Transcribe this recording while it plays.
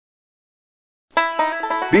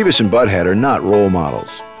Beavis and Butthead are not role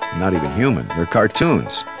models, not even human. They're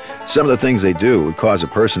cartoons. Some of the things they do would cause a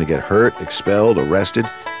person to get hurt, expelled, arrested,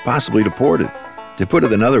 possibly deported. To put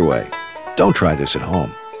it another way, don't try this at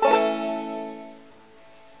home.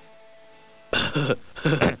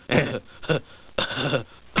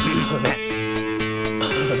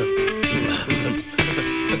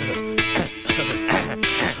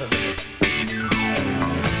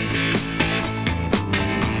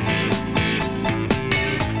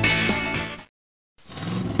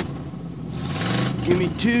 Give me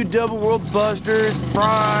 2 double world busters,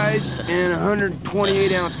 fries, and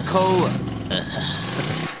 128-ounce cola.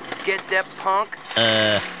 Get that, punk?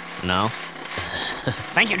 No.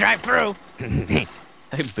 Thank you, drive-through. Hey,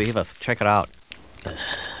 Beavis, check it out.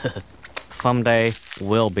 Someday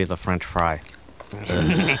we'll be the French fry.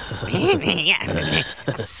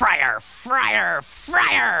 Fryer, fryer,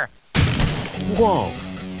 fryer! Whoa.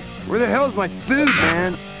 Where the hell's my food,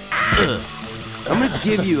 man? I'm gonna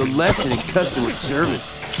give you a lesson in customer service.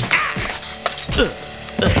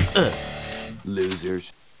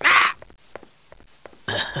 Losers.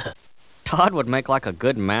 Todd would make like a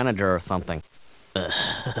good manager or something.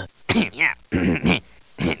 Yeah.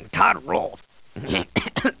 Todd rules.